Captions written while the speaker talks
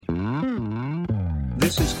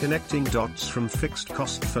This is Connecting Dots from Fixed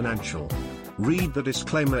Cost Financial. Read the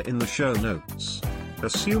disclaimer in the show notes.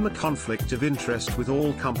 Assume a conflict of interest with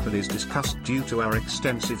all companies discussed due to our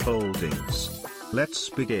extensive holdings. Let's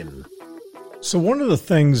begin. So one of the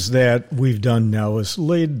things that we've done now is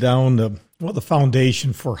laid down the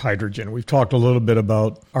foundation for hydrogen. We've talked a little bit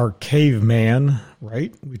about our caveman,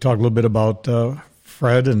 right? We talked a little bit about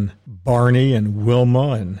Fred and Barney and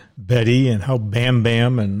Wilma and Betty and how Bam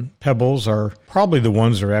Bam and Pebbles are probably the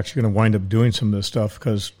ones that are actually going to wind up doing some of this stuff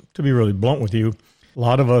because, to be really blunt with you, a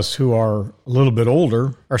lot of us who are a little bit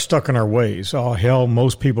older are stuck in our ways. Oh, hell,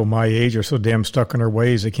 most people my age are so damn stuck in their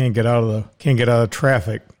ways they can't get out of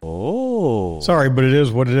traffic. Oh. Sorry, but it is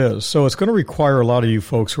what it is. So it's going to require a lot of you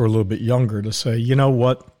folks who are a little bit younger to say, you know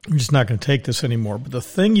what, I'm just not going to take this anymore. But the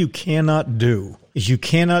thing you cannot do is you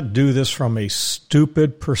cannot do this from a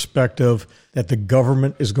stupid perspective that the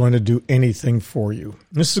government is going to do anything for you.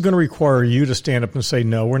 This is going to require you to stand up and say,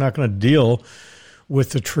 no, we're not going to deal with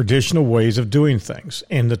the traditional ways of doing things.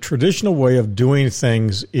 And the traditional way of doing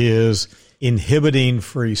things is inhibiting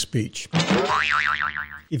free speech.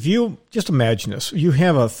 If you just imagine this, you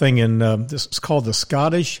have a thing in this is called the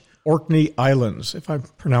Scottish Orkney Islands, if I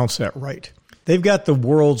pronounce that right. They've got the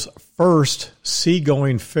world's first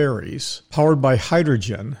seagoing ferries powered by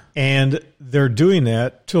hydrogen, and they're doing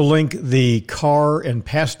that to link the car and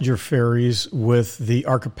passenger ferries with the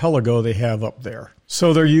archipelago they have up there.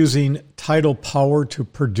 So they're using tidal power to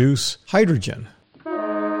produce hydrogen.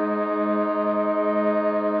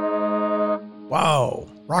 Wow.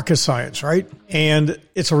 Rocket science, right? And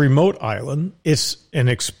it's a remote island. It's an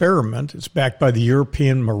experiment. It's backed by the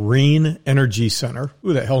European Marine Energy Center.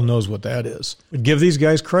 Who the hell knows what that is? But give these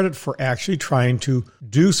guys credit for actually trying to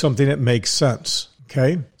do something that makes sense.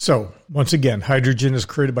 Okay? So, once again, hydrogen is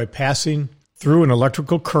created by passing through an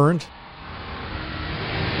electrical current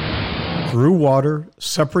through water,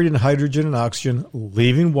 separating hydrogen and oxygen,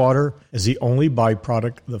 leaving water as the only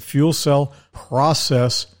byproduct. The fuel cell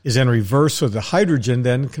process is in reverse, so the hydrogen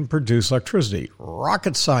then can produce electricity.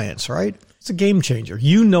 Rocket science, right? It's a game changer.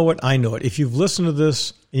 You know it, I know it. If you've listened to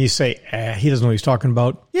this and you say, he doesn't know what he's talking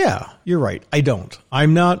about, yeah, you're right. I don't.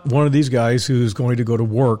 I'm not one of these guys who's going to go to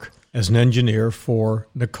work as an engineer for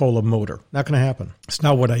Nikola Motor. Not going to happen. It's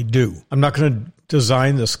not what I do. I'm not going to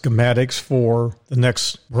design the schematics for the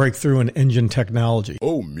next breakthrough in engine technology.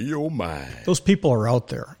 Oh, me, oh, my. Those people are out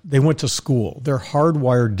there. They went to school. They're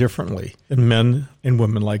hardwired differently than men and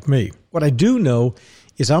women like me. What I do know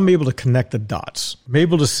is I'm able to connect the dots. I'm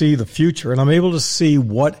able to see the future, and I'm able to see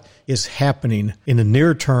what is happening in the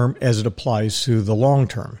near term as it applies to the long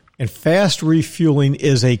term. And fast refueling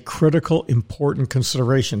is a critical, important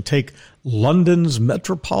consideration. Take London's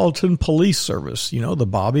Metropolitan Police Service. You know, the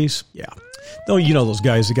bobbies? Yeah. No, you know those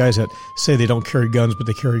guys, the guys that say they don't carry guns, but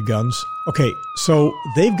they carry guns. Okay, so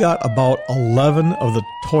they've got about 11 of the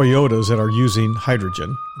Toyotas that are using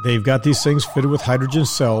hydrogen. They've got these things fitted with hydrogen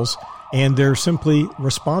cells, and they're simply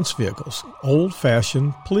response vehicles,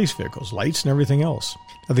 old-fashioned police vehicles, lights and everything else.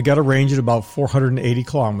 Now, they got a range at about 480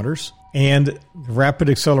 kilometers. And rapid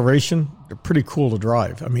acceleration, they're pretty cool to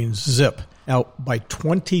drive. I mean, zip. Now, by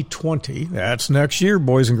 2020, that's next year,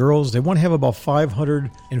 boys and girls, they want to have about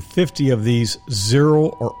 550 of these zero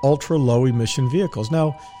or ultra-low emission vehicles.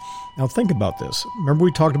 Now think about this. Remember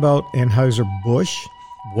we talked about Anheuser-Busch?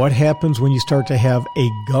 What happens when you start to have a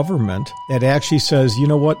government that actually says, you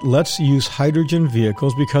know what, let's use hydrogen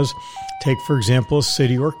vehicles because take, for example, a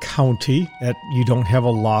city or county that you don't have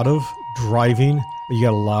a lot of driving, but you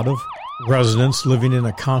got a lot of residents living in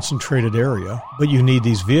a concentrated area, but you need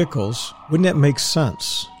these vehicles. Wouldn't that make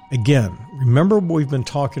sense? Again, remember what we've been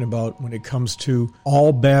talking about when it comes to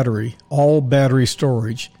all battery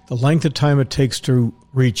storage, the length of time it takes to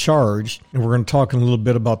recharge, and we're going to talk a little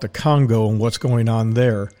bit about the Congo and what's going on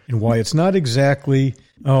there and why it's not exactly,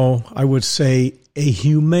 I would say a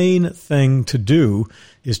humane thing to do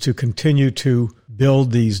is to continue to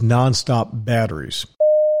build these nonstop batteries.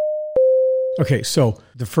 Okay, so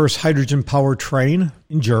the first hydrogen-powered train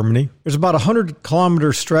in Germany. There's about a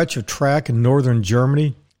 100-kilometer stretch of track in northern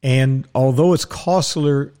Germany, and although it's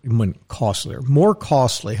more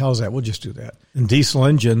costly, how's that? We'll just do that. In diesel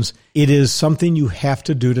engines, it is something you have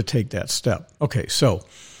to do to take that step. Okay, so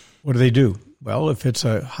what do? Well, if it's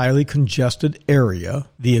a highly congested area,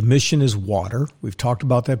 the emission is water. We've talked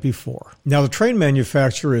about that before. Now, the train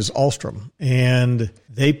manufacturer is Alstom, and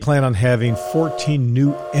they plan on having 14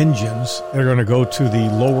 new engines that are going to go to the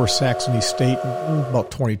Lower Saxony state in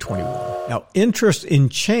about 2021. Now, interest in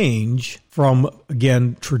change from,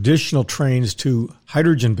 again, traditional trains to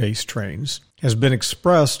hydrogen-based trains has been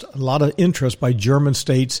expressed a lot of interest by German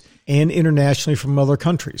states and internationally from other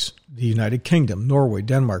countries. The United Kingdom, Norway,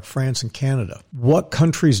 Denmark, France, and Canada. What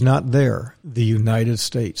country's not there? The United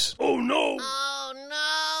States. Oh no!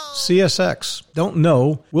 CSX. Don't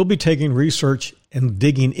know. We'll be taking research and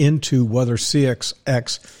digging into whether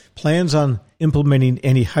CSX plans on implementing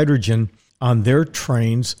any hydrogen on their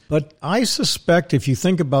trains. But I suspect if you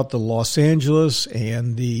think about the Los Angeles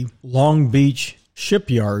and the Long Beach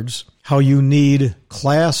shipyards, how you need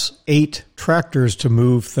Class 8 tractors to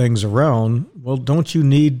move things around. Well, don't you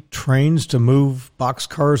need trains to move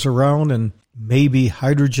boxcars around, and maybe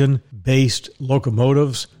hydrogen-based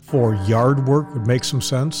locomotives for yard work would make some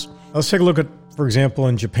sense? Let's take a look at, for example,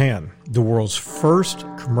 in Japan. The world's first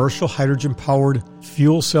commercial hydrogen-powered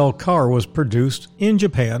fuel cell car was produced in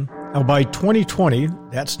Japan. Now, by 2020,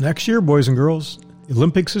 that's next year, boys and girls, the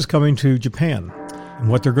Olympics is coming to Japan. And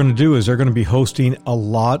what they're going to do is they're going to be hosting a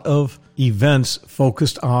lot of events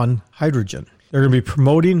focused on hydrogen. They're going to be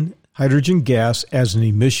promoting hydrogen gas as an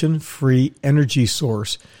emission-free energy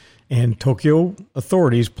source. And Tokyo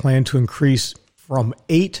authorities plan to increase from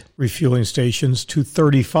 8 refueling stations to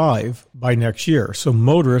 35 by next year. So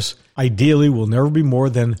motorists ideally will never be more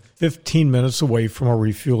than 15 minutes away from a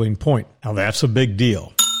refueling point. Now that's a big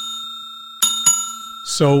deal.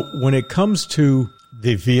 So when it comes to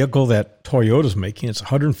the vehicle that Toyota's making, it's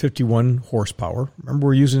 151 horsepower. Remember,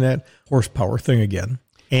 we're using that horsepower thing again.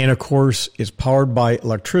 And, of course, it's powered by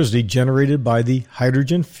electricity generated by the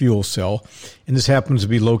hydrogen fuel cell, and this happens to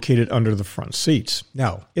be located under the front seats.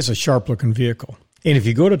 Now, it's a sharp-looking vehicle. And if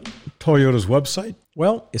you go to Toyota's website,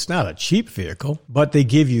 well, it's not a cheap vehicle, but they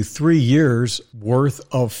give you 3 years' worth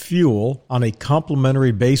of fuel on a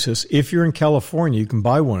complimentary basis. If you're in California, you can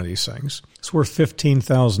buy one of these things. It's worth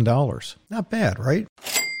 $15,000. Not bad, right?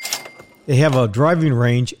 They have a driving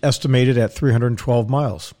range estimated at 312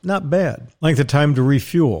 miles. Not bad. Length of time to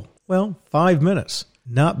refuel, well, 5 minutes.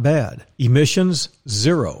 Not bad. Emissions,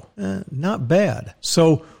 0. Not bad.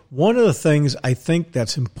 So one of the things I think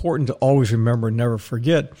that's important to always remember and never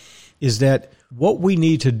forget is that what we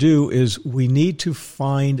need to do is we need to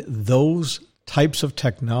find those types of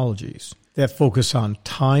technologies that focus on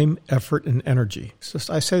time, effort, and energy.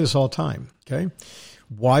 I say this all the time, okay?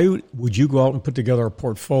 Why would you go out and put together a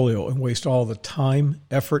portfolio and waste all the time,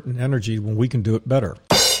 effort, and energy when we can do it better?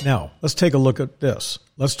 Now, let's take a look at this.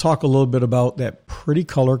 Let's talk a little bit about that pretty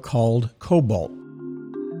color called cobalt.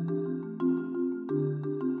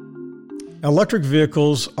 Now, electric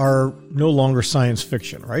vehicles are no longer science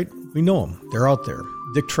fiction, right? We know them. They're out there.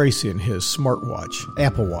 Dick Tracy and his smartwatch,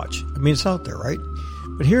 Apple Watch. I mean, it's out there, right?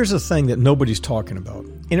 But here's the thing that nobody's talking about,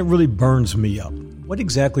 and it really burns me up. What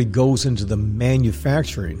exactly goes into the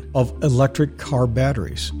manufacturing of electric car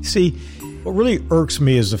batteries? See, what really irks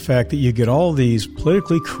me is the fact that you get all these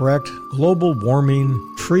politically correct, global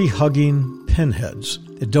warming, tree-hugging pinheads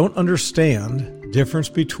that don't understand the difference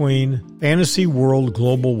between fantasy world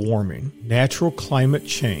global warming, natural climate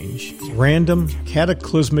change, random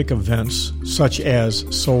cataclysmic events such as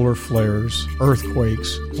solar flares,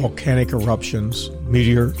 earthquakes, volcanic eruptions,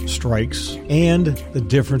 meteor strikes, and the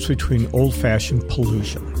difference between old-fashioned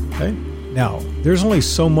pollution. Okay? Now, there's only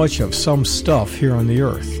so much of some stuff here on the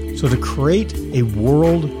earth. So to create a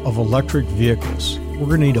world of electric vehicles, we're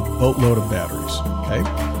going to need a boatload of batteries.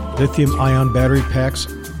 Okay? Lithium-ion battery packs,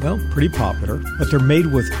 well, pretty popular, but they're made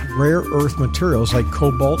with rare earth materials like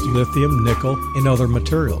cobalt, lithium, nickel, and other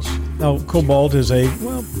materials. Now, cobalt is a,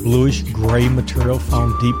 bluish-gray material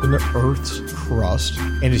found deep in the Earth's crust,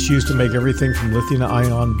 and it's used to make everything from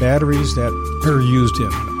lithium-ion batteries that are used in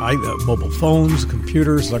mobile phones,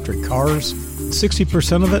 computers, electric cars.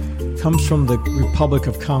 60% of it comes from the Republic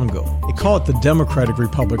of Congo. They call it the Democratic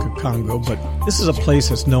Republic of Congo, but this is a place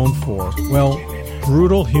that's known for,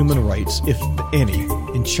 brutal human rights, if any.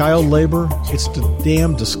 In child labor, it's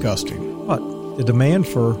damn disgusting. But the demand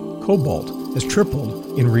for cobalt has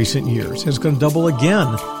tripled in recent years. It's going to double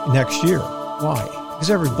again next year. Why?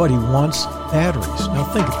 Because everybody wants batteries. Now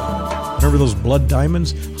think about it. Remember those blood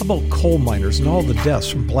diamonds? How about coal miners and all the deaths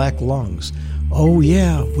from black lungs? Oh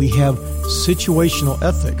yeah, we have situational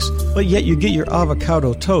ethics, but yet you get your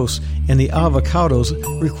avocado toast, and the avocados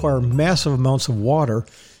require massive amounts of water.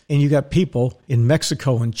 And you got people in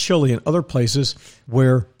Mexico and Chile and other places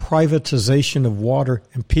where privatization of water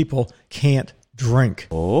and people can't drink.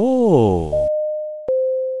 Oh.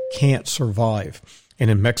 Can't survive. And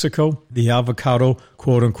in Mexico, the avocado,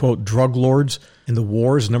 quote-unquote, drug lords and the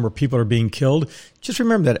wars, the number of people are being killed. Just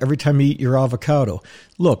remember that every time you eat your avocado.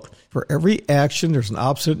 Look, for every action, there's an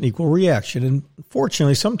opposite and equal reaction. And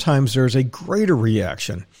fortunately, sometimes there's a greater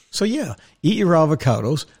reaction. So yeah, eat your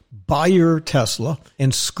avocados, buy your Tesla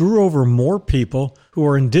and screw over more people who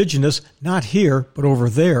are indigenous, not here, but over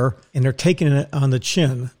there, and they're taking it on the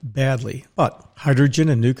chin badly. But hydrogen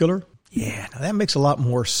and nuclear? Yeah, now that makes a lot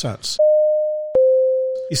more sense.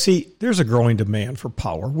 You see, there's a growing demand for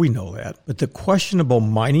power. We know that. But the questionable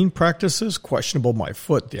mining practices, questionable my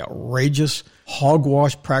foot, the outrageous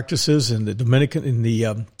hogwash practices in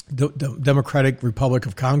the Democratic Republic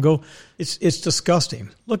of Congo, it's disgusting.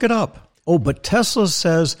 Look it up. Oh, but Tesla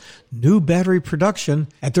says new battery production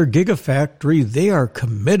at their gigafactory, they are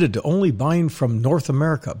committed to only buying from North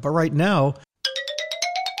America. But right now,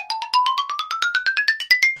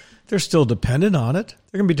 they're still dependent on it.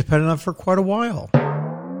 They're going to be dependent on it for quite a while.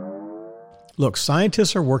 Look,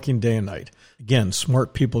 scientists are working day and night. Again,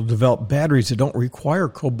 smart people develop batteries that don't require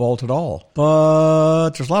cobalt at all.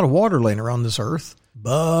 But there's a lot of water laying around this earth.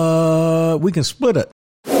 But we can split it.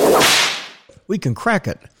 We can crack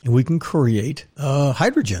it. And we can create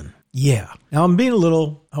hydrogen. Yeah. Now, I'm being a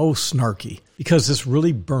little, snarky because this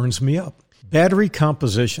really burns me up. Battery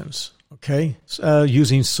compositions. Okay,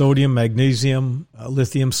 using sodium, magnesium,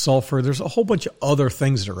 lithium, sulfur. There's a whole bunch of other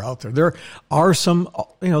things that are out there. There are some,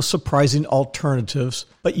 surprising alternatives,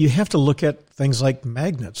 but you have to look at things like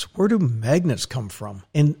magnets. Where do magnets come from?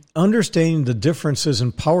 And understanding the differences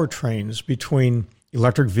in powertrains between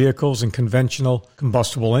electric vehicles and conventional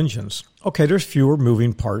combustible engines. Okay, there's fewer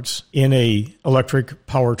moving parts in a electric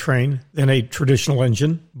powertrain than a traditional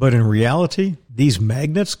engine, but in reality, these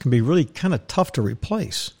magnets can be really kind of tough to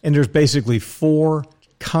replace. And there's basically 4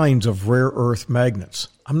 kinds of rare earth magnets.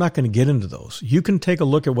 I'm not going to get into those. You can take a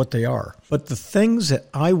look at what they are. But the things that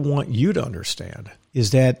I want you to understand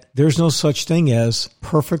is that there's no such thing as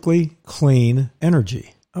perfectly clean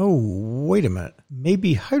energy. Oh, wait a minute.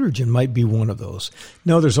 Maybe hydrogen might be one of those.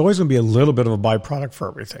 No, there's always going to be a little bit of a byproduct for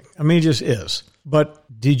everything. I mean, it just is. But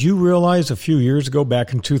did you realize a few years ago,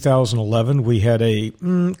 back in 2011, we had a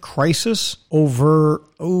crisis over,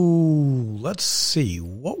 let's see.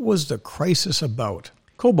 What was the crisis about?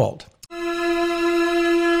 Cobalt.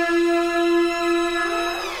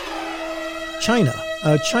 China.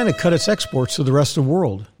 China cut its exports to the rest of the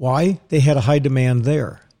world. Why? They had a high demand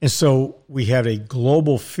there. And so we had a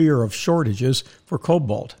global fear of shortages for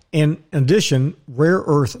cobalt. In addition, rare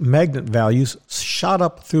earth magnet values shot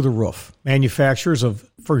up through the roof. Manufacturers of,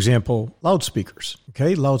 for example, loudspeakers,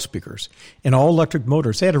 and all electric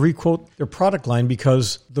motors, they had to requote their product line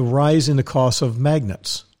because the rise in the cost of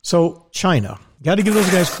magnets. So China, got to give those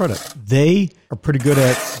guys credit. They are pretty good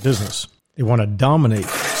at business. They want to dominate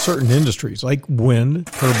certain industries like wind,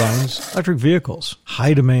 turbines, electric vehicles,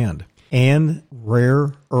 high demand, and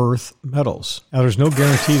rare earth metals. Now, there's no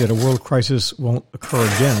guarantee that a world crisis won't occur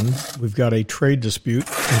again. We've got a trade dispute.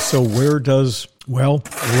 And so where does, rare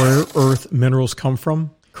earth minerals come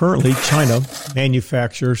from? Currently, China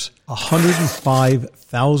manufactures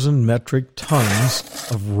 105,000 metric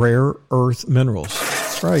tons of rare earth minerals.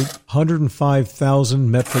 That's right,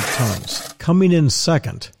 105,000 metric tons. Coming in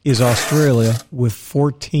second is Australia with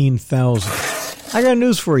 14,000. I got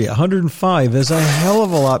news for you. 105 is a hell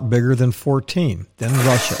of a lot bigger than 14. Then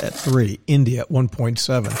Russia at 3, India at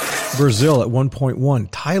 1.7, Brazil at 1.1,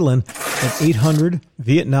 Thailand at 800,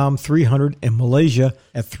 Vietnam 300, and Malaysia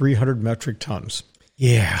at 300 metric tons.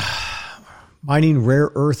 Yeah, mining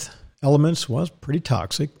rare earth elements was pretty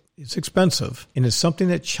toxic. It's expensive, and it's something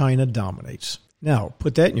that China dominates. Now,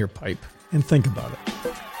 put that in your pipe and think about it.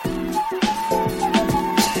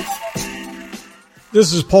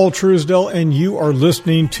 This is Paul Truesdell, and you are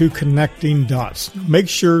listening to Connecting Dots. Make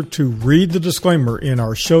sure to read the disclaimer in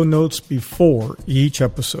our show notes before each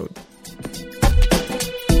episode.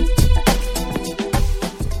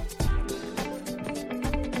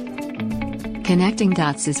 Connecting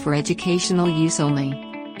Dots is for educational use only.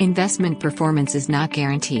 Investment performance is not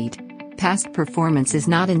guaranteed. Past performance is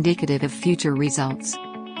not indicative of future results.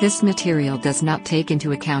 This material does not take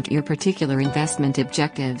into account your particular investment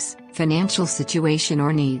objectives, financial situation,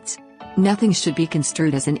 or needs. Nothing should be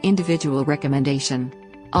construed as an individual recommendation.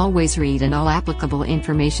 Always read and all applicable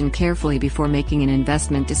information carefully before making an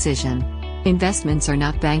investment decision. Investments are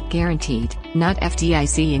not bank guaranteed, not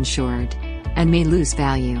FDIC insured, and may lose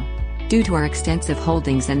value. Due to our extensive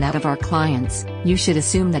holdings and that of our clients, you should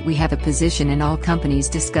assume that we have a position in all companies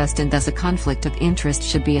discussed, and thus a conflict of interest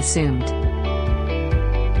should be assumed.